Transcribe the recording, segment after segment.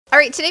All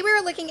right, today we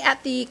are looking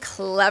at the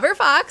Clever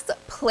Fox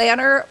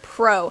Planner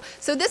Pro.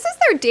 So this is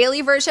their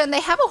daily version. They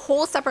have a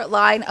whole separate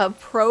line of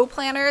Pro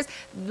planners,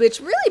 which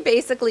really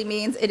basically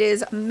means it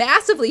is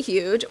massively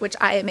huge, which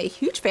I am a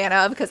huge fan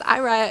of because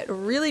I write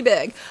really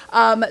big.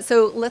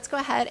 So let's go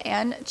ahead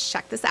and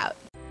check this out.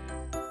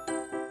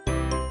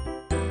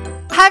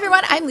 Hi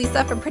everyone, I'm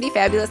Lisa from Pretty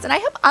Fabulous, and I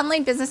help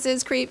online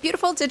businesses create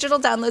beautiful digital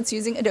downloads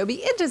using Adobe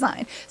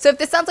InDesign. So if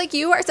this sounds like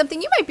you or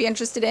something you might be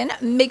interested in,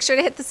 make sure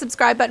to hit the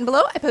subscribe button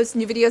below. I post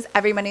new videos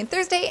every Monday and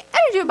Thursday, and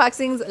I do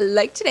unboxings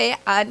like today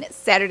on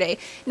Saturday.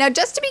 Now,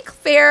 just to be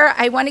fair,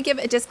 I want to give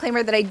a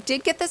disclaimer that I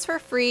did get this for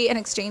free in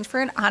exchange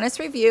for an honest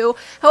review.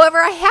 However,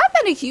 I have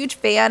been a huge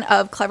fan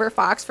of Clever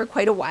Fox for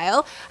quite a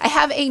while. I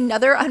have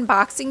another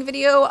unboxing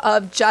video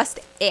of just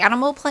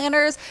animal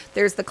planners.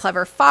 There's the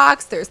Clever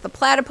Fox, there's the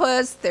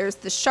platypus, there's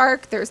the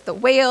shark, there's the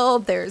whale,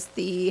 there's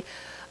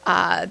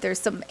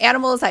some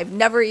animals I've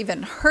never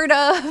even heard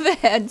of.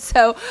 And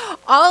so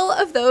all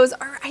of those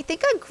are, I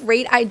think, a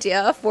great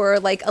idea for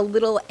like a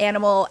little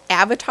animal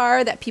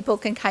avatar that people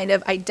can kind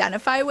of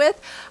identify with.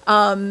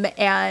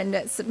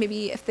 And so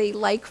maybe if they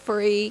like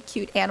furry,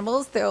 cute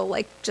animals, they'll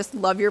like just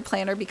love your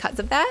planner because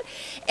of that.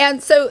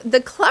 And so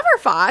the Clever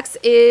Fox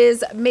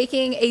is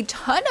making a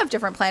ton of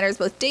different planners,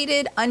 both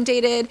dated,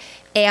 undated,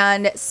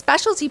 and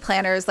specialty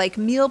planners like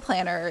meal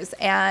planners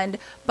and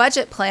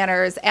budget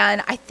planners.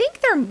 And I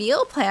think their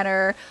meal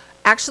planner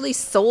actually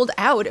sold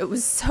out. It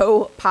was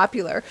so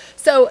popular.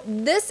 So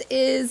this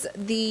is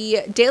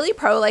the Daily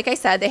Pro. Like I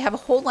said, they have a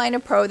whole line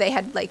of Pro. They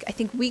had like, I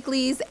think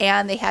weeklies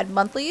and they had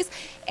monthlies.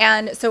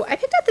 And so I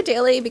picked up the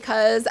daily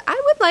because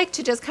I would like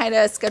to just kind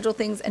of schedule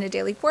things in a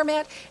daily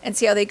format and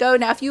see how they go.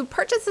 Now, if you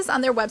purchase this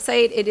on their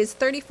website, it is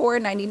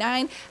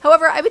 $34.99.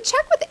 However, I would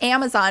check with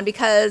Amazon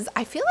because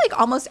I feel like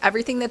almost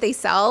everything that they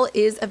sell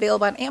is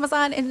available on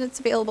Amazon and it's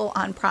available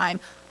on Prime.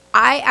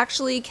 I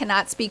actually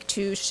cannot speak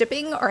to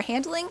shipping or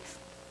handling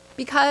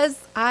because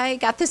I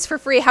got this for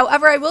free.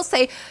 However, I will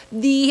say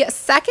the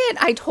second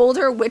I told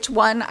her which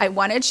one I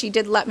wanted, she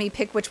did let me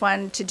pick which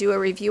one to do a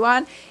review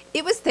on.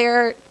 It was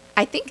there,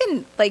 I think,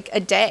 in like a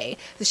day.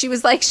 She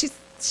was like,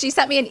 she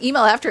sent me an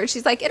email after.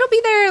 She's like, it'll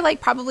be there like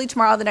probably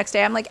tomorrow, the next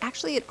day. I'm like,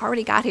 actually, it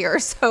already got here.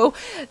 So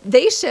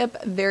they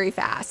ship very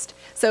fast.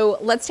 So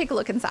let's take a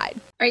look inside.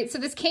 All right, so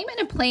this came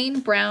in a plain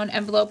brown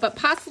envelope, but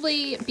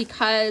possibly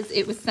because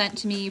it was sent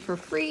to me for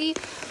free.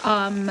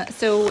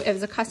 So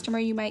as a customer,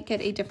 you might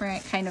get a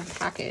different kind of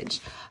package.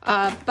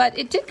 But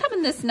it did come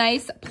in this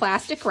nice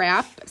plastic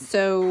wrap.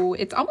 So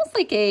it's almost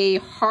like a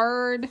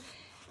hard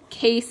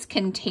case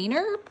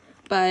container,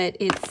 but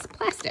it's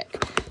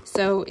plastic.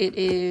 So it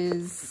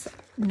is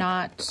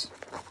not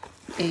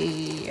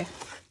a,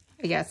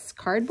 I guess,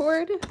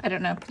 cardboard. I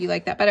don't know if you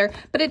like that better,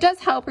 but it does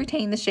help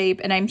retain the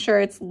shape, and I'm sure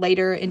it's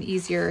lighter and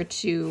easier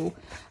to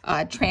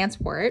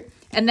transport.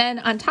 And then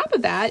on top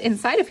of that,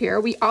 inside of here,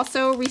 we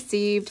also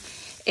received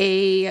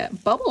a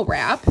bubble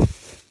wrap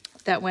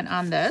that went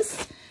on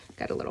this.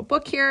 Got a little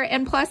book here,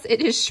 and plus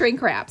it is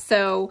shrink wrap.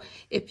 So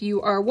if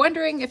you are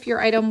wondering if your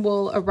item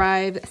will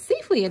arrive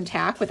safely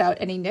intact without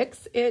any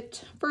nicks,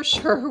 it for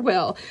sure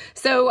will.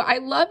 So I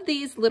love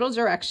these little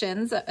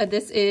directions.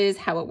 This is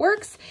how it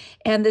works,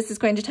 and this is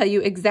going to tell you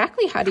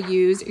exactly how to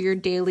use your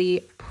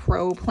Daily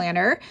Pro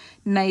planner.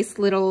 Nice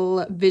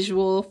little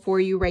visual for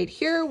you right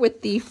here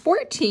with the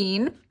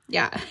 14.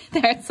 Yeah,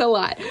 that's a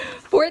lot.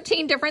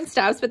 14 different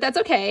steps, but that's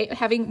okay.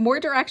 Having more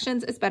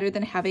directions is better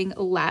than having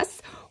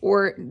less,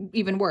 or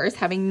even worse,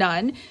 having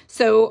none.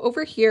 So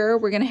over here,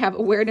 we're going to have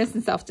awareness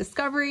and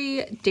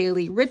self-discovery,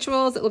 daily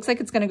rituals. It looks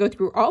like it's going to go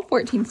through all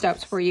 14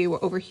 steps for you.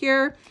 Over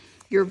here,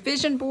 your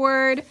vision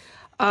board.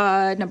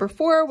 Number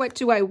 4, what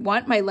do I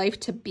want my life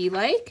to be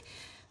like?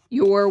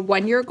 Your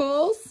 1-year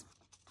goals.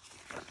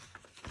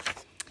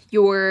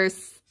 Your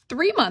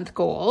 3-month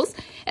goals.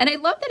 And I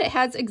love that it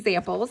has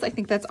examples. I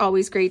think that's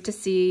always great to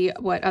see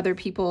what other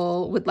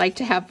people would like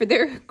to have for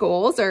their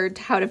goals or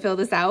how to fill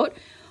this out.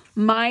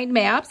 Mind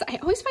maps. I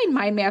always find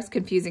mind maps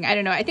confusing. I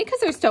don't know. I think because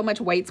there's so much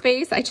white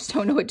space, I just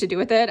don't know what to do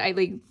with it. I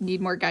like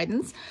need more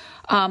guidance.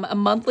 A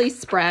monthly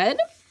spread.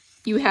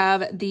 You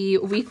have the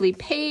weekly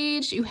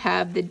page. You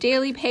have the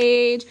daily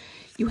page.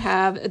 You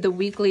have the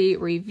weekly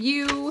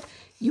review.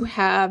 You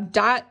have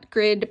dot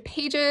grid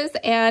pages,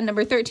 and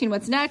number 13,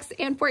 what's next,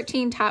 and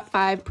 14, top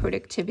 5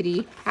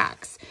 productivity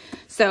hacks.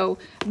 So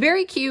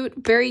very cute,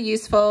 very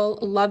useful.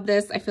 Love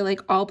this. I feel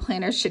like all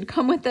planners should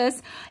come with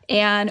this.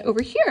 And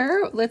over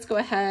here, let's go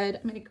ahead.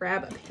 I'm going to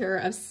grab a pair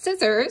of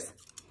scissors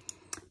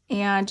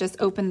and just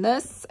open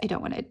this. I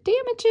don't want to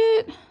damage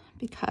it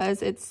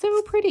because it's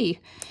so pretty.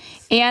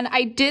 And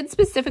I did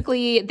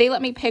specifically, they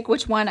let me pick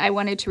which one I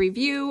wanted to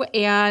review,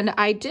 and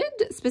I did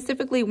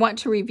specifically want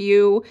to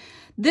review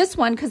this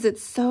one because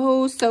it's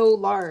so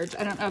large.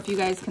 I don't know if you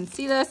guys can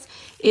see this.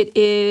 It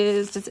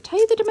is, does it tell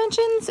you the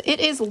dimensions?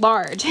 It is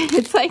large.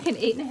 It's like an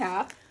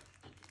 8.5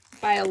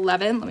 by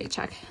 11. Let me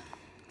check.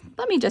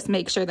 Let me just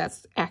make sure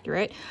that's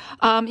accurate.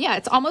 Yeah,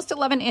 it's almost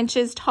 11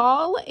 inches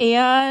tall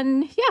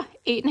and yeah,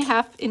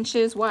 8.5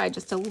 inches wide,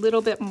 just a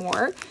little bit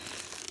more.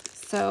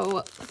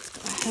 So let's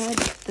go ahead,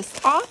 get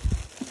this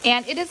off.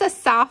 And it is a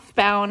soft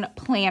bound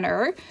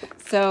planner.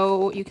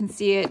 So you can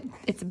see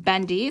it's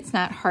bendy. It's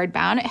not hard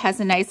bound. It has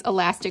a nice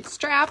elastic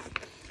strap.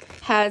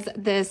 Has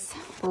this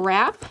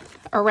wrap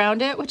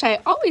around it, which I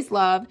always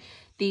love.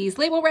 These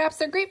label wraps,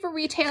 they're great for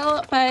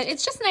retail, but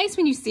it's just nice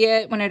when you see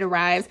it when it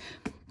arrives.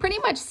 Pretty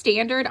much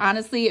standard,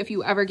 honestly, if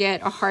you ever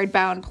get a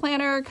hardbound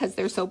planner, because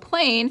they're so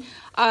plain,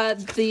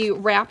 the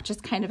wrap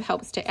just kind of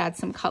helps to add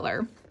some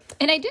color.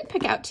 And I did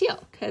pick out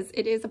teal because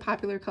it is a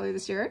popular color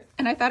this year,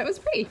 and I thought it was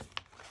pretty.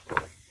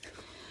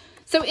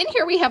 So in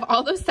here we have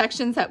all those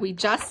sections that we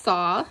just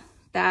saw,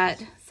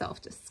 that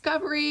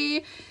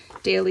self-discovery,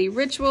 daily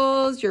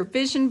rituals, your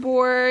vision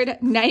board,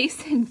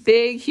 nice and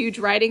big, huge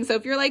writing. So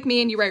if you're like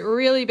me and you write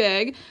really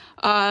big,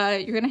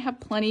 you're gonna have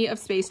plenty of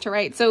space to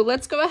write. So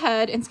let's go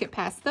ahead and skip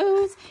past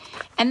those.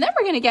 And then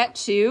we're gonna get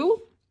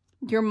to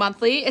your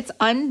monthly. It's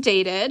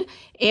undated,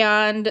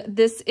 and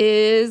this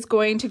is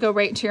going to go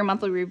right into your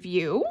monthly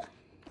review,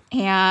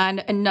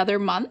 and another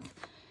month,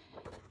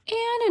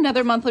 and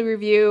another monthly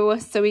review.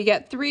 So we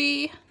get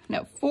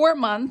 4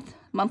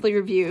 monthly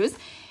reviews.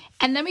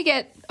 And then we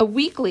get a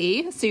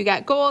weekly, so you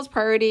got goals,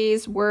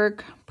 priorities,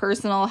 work,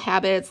 personal,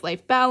 habits,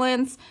 life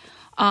balance.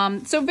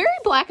 So very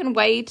black and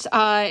white.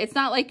 It's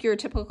not like your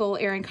typical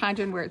Erin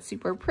Condren where it's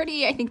super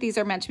pretty. I think these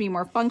are meant to be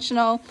more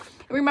functional.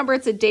 And remember,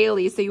 it's a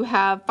daily, so you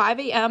have 5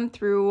 a.m.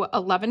 through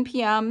 11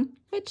 p.m.,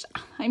 which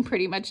I'm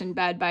pretty much in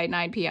bed by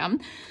 9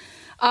 p.m.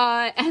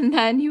 And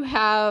then you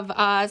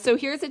have, so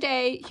here's a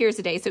day, here's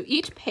a day. So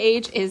each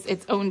page is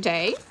its own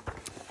day.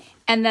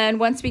 And then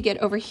once we get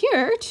over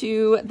here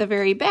to the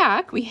very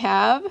back, we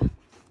have,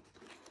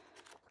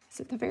 is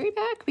it the very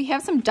back? We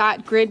have some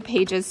dot grid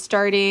pages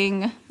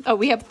starting,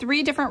 we have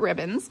 3 different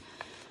ribbons.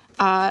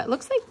 It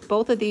looks like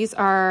both of these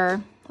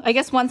are, I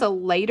guess one's a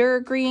lighter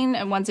green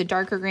and one's a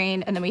darker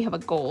green, and then we have a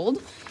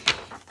gold.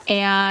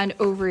 And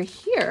over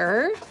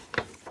here,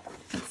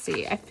 let's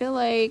see, I feel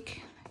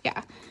like,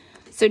 yeah.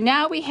 So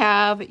now we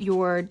have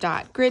your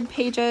dot grid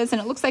pages,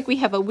 and it looks like we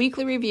have a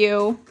weekly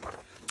review,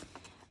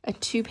 a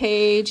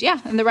 2-page,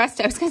 yeah, and the rest,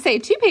 I was gonna say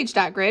 2-page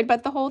dot grid,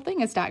 but the whole thing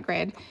is dot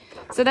grid.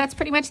 So that's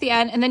pretty much the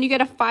end. And then you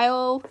get a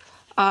file,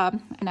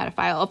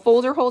 a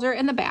folder holder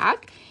in the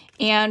back.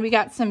 And we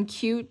got some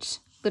cute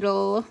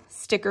little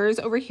stickers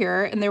over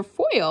here, and they're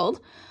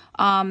foiled.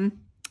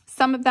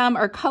 Some of them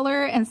are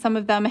color, and some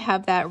of them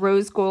have that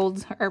rose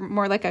gold, or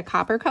more like a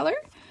copper color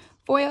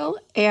foil.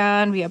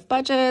 And we have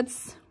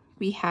budgets.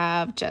 We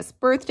have just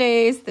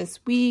birthdays this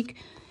week.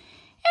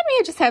 And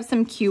we just have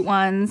some cute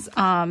ones.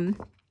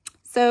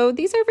 So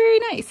these are very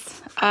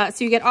nice.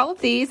 So you get all of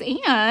these,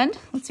 and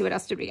let's see, what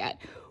else did we get?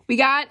 We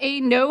got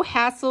a no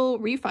hassle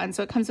refund.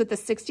 So it comes with a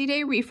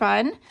 60-day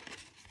refund,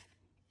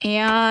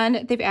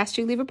 and they've asked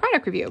you to leave a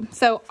product review.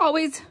 So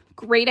always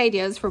great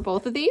ideas for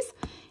both of these.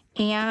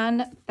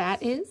 And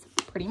that is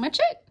pretty much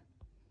it.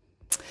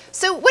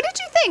 So what did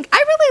you think?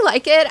 I really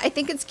like it. I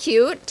think it's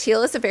cute.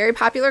 Teal is a very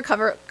popular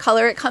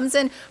color. It comes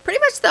in pretty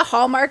much the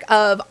hallmark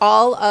of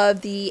all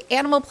of the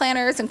animal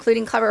planners,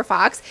 including Clever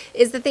Fox,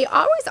 is that they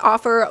always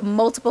offer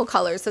multiple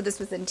colors. So this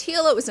was in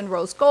teal, it was in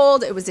rose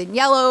gold, it was in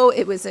yellow,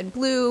 it was in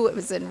blue, it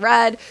was in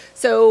red.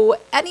 So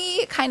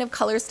any kind of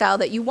color style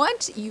that you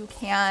want, you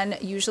can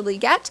usually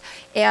get.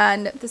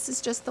 And this is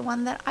just the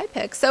one that I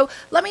picked. So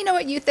let me know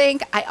what you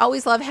think. I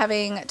always love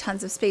having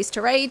tons of space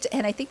to write,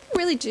 and I think they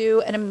really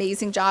do an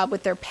amazing job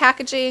with their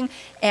packaging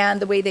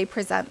and the way they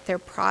present their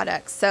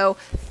products. So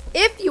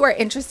if you are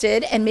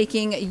interested in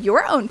making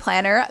your own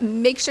planner,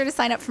 make sure to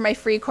sign up for my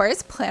free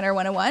course, Planner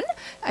 101.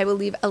 I will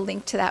leave a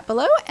link to that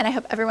below, and I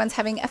hope everyone's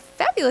having a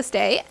fabulous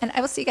day, and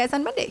I will see you guys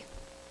on Monday.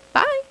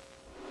 Bye.